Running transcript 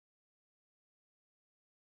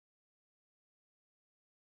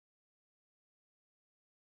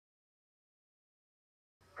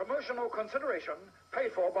Promotional consideration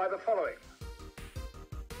paid for by the following.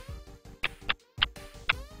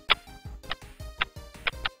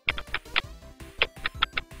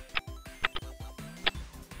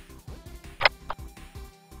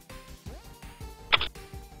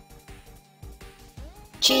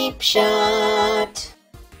 Cheap Shot.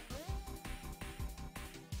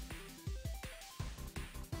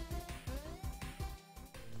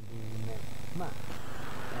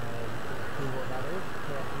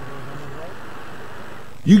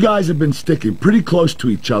 You guys have been sticking pretty close to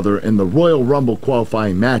each other in the Royal Rumble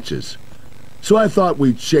qualifying matches, so I thought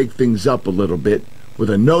we'd shake things up a little bit with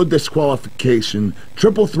a no disqualification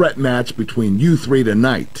triple threat match between you three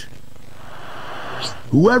tonight.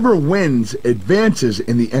 Whoever wins advances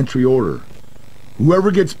in the entry order.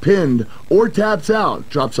 Whoever gets pinned or taps out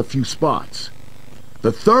drops a few spots.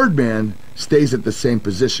 The third man stays at the same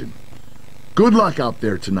position. Good luck out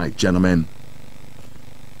there tonight, gentlemen.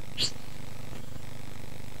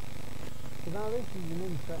 Now this is an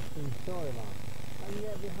interesting storyline. Can you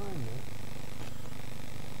get behind me?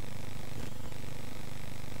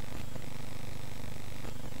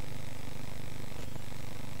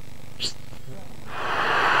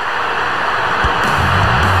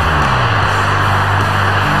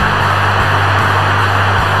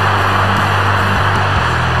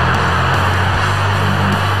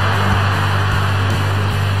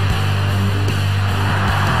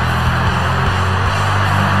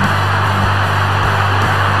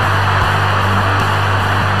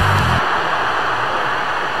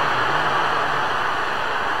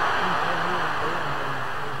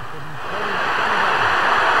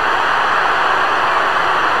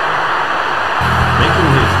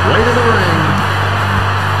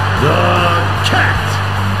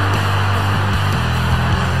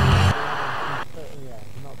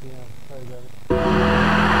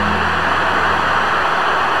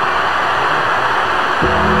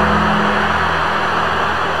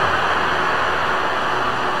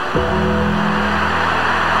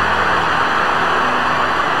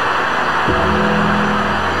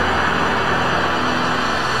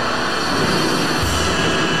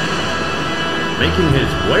 Making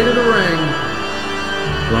his way to the ring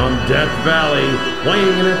from Death Valley,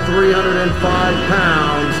 weighing in at 305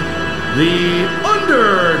 pounds, The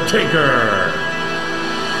Undertaker.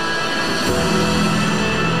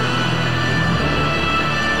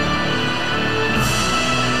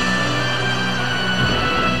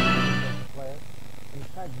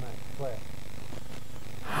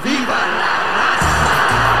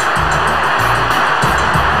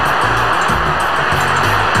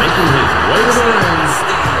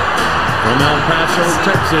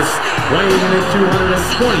 Texas, weighing in at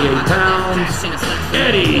 228 pounds,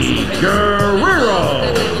 Eddie Guerrero.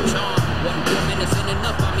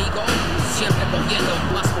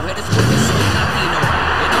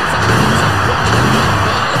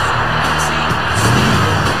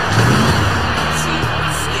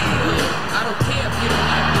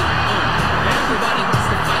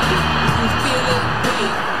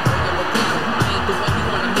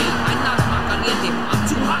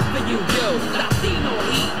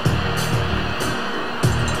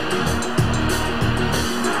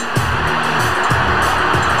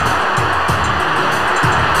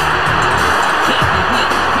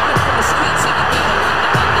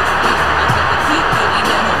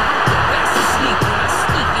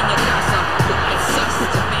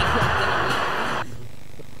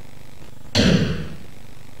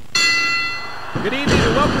 Good evening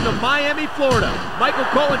and welcome to Miami, Florida. Michael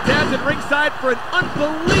Cole and Taz at ringside for an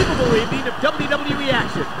unbelievable evening of WWE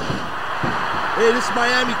action. Hey, this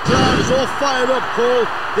Miami crowd is all fired up, Cole.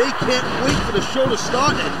 They can't wait for the show to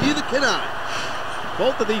start, and neither can I.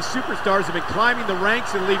 Both of these superstars have been climbing the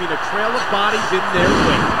ranks and leaving a trail of bodies in their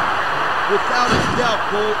wake. Without a doubt,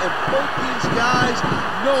 Cole, and both these guys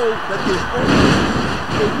know that there's only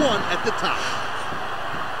the one at the top.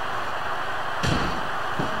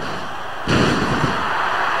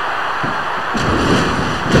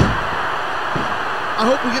 I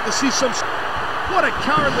hope we get to see some... What a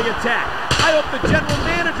cowardly attack. I hope the general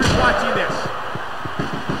manager's watching this.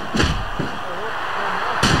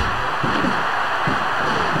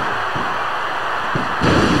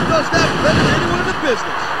 He does that better than anyone in the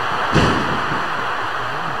business.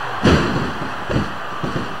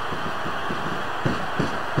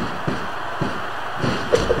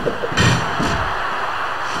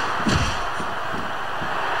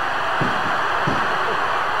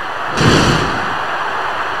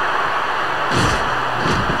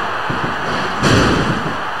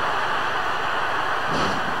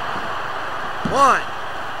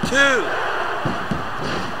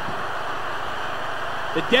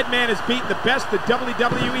 The dead man has beaten the best the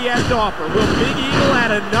WWE has to offer. Will Big Eagle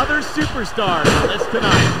add another superstar to the list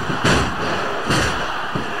tonight?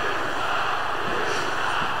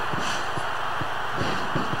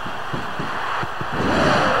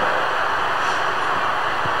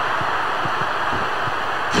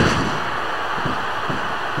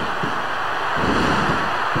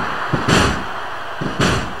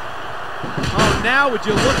 Now would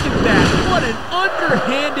you look at that? What an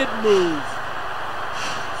underhanded move.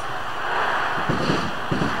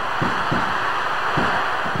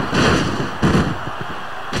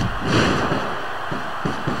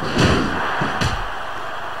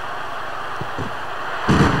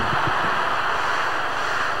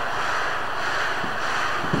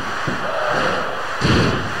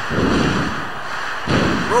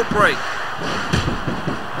 Rope break.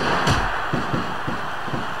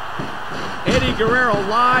 Eddie Guerrero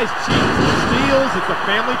lies, cheats, and steals. It's a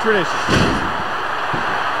family tradition.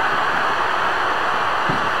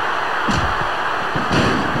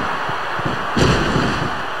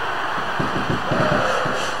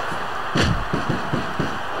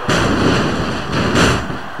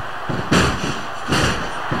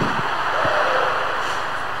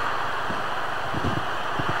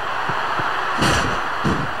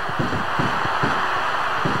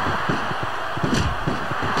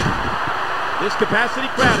 This capacity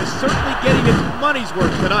crowd is certainly getting its money's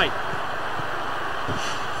worth tonight.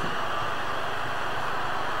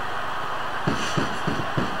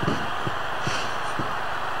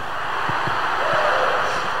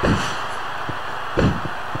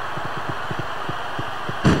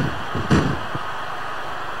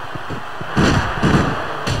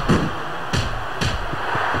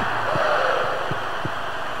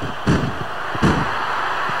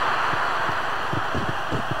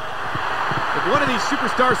 One of these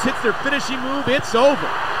superstars hits their finishing move, it's over.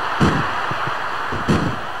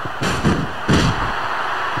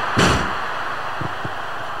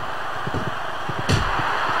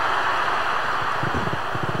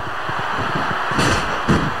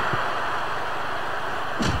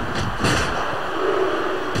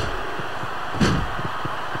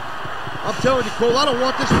 I'm telling you, Cole, I don't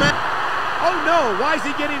want this match. Oh no, why is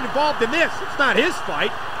he getting involved in this? It's not his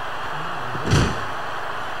fight.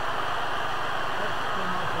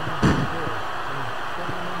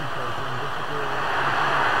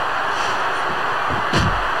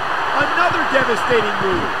 Another devastating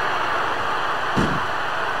move.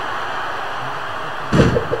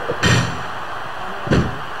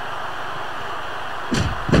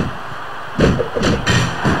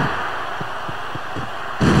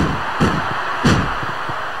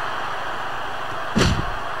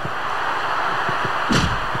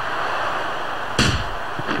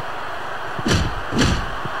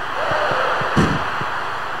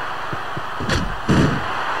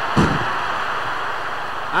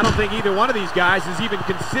 I don't think either one of these guys has even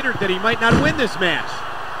considered that he might not win this match.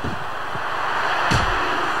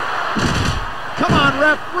 Come on,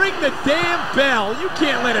 ref, ring the damn bell. You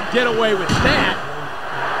can't let him get away with that.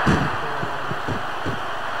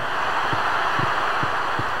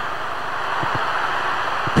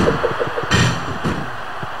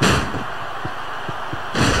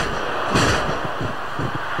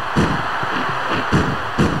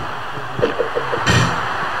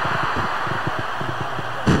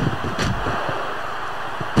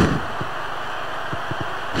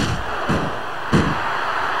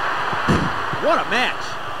 What a match.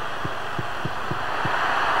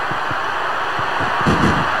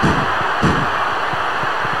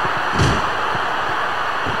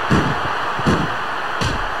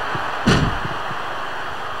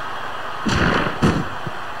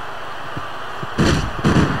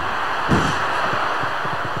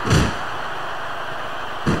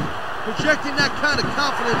 Projecting that kind of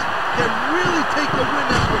confidence can really take the wind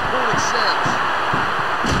out of opponent's sails.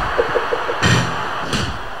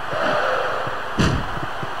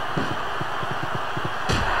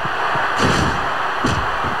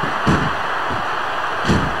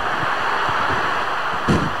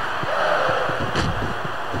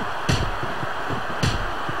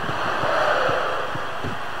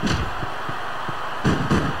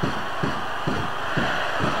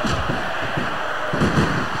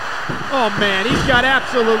 Oh man, he's got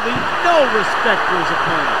absolutely no respect for his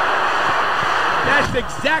opponent. That's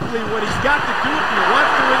exactly what he's got to do if he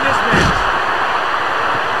wants to win this match.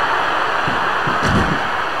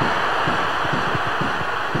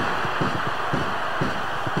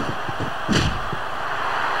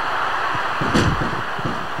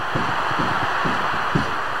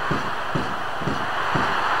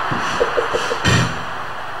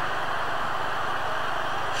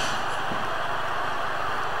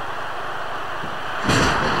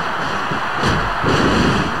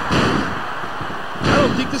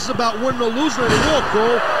 about winning or losing anymore,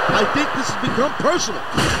 Cole. I think this has become personal.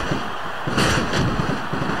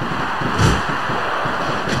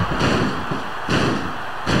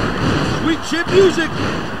 Sweet chin music.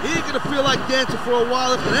 He ain't gonna feel like dancing for a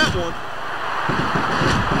while after that one.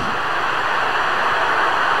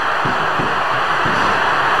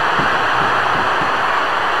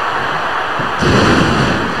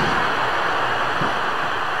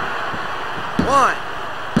 One,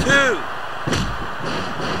 two.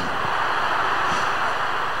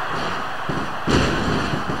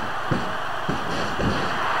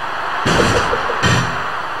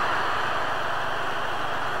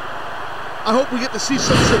 I hope we get to see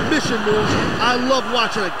some submission moves. I love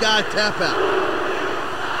watching a guy tap out.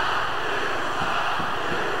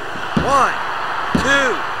 One,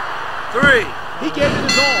 two, three. He gave it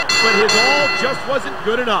his all, but his all just wasn't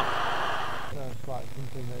good enough. Sounds like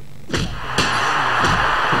something that...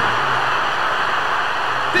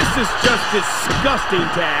 This is just disgusting,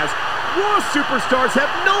 Taz. Raw superstars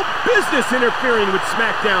have no business interfering with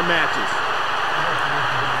Smackdown matches.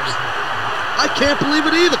 I can't believe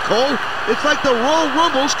it either, Cole. It's like the Royal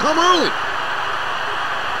Rumbles come early.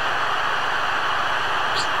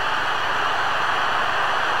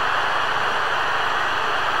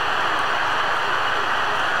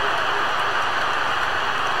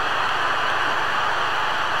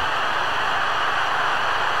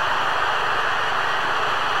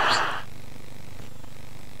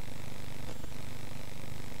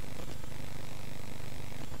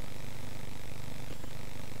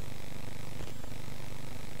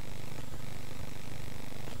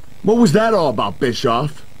 What was that all about,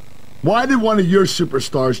 Bischoff? Why did one of your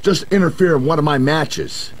superstars just interfere in one of my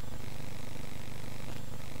matches?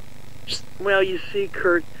 Well, you see,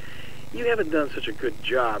 Kurt, you haven't done such a good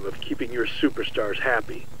job of keeping your superstars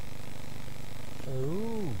happy.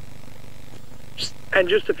 Ooh. And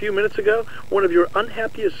just a few minutes ago, one of your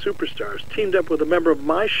unhappiest superstars teamed up with a member of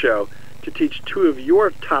my show to teach two of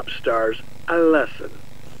your top stars a lesson.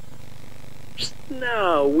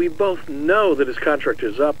 Now, we both know that his contract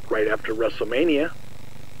is up right after WrestleMania.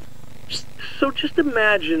 So just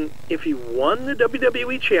imagine if he won the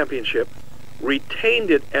WWE Championship,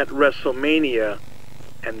 retained it at WrestleMania,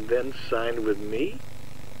 and then signed with me?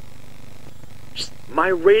 My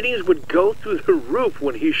ratings would go through the roof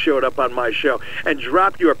when he showed up on my show and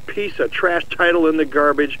dropped your piece of trash title in the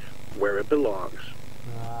garbage where it belongs.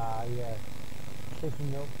 Ah, yeah.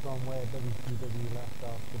 Picking up from where WCW left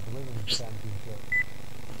off with the Women's Championship.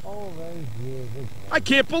 All those years ago. I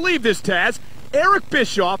can't believe this, Taz. Eric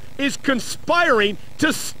Bischoff is conspiring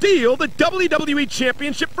to steal the WWE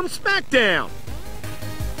Championship from Smackdown.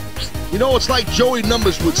 You know, it's like Joey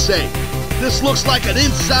Numbers would say. This looks like an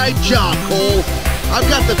inside job, Cole. I've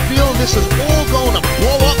got the feeling this is all going to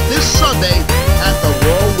blow up this Sunday at the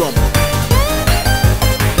Royal Rumble.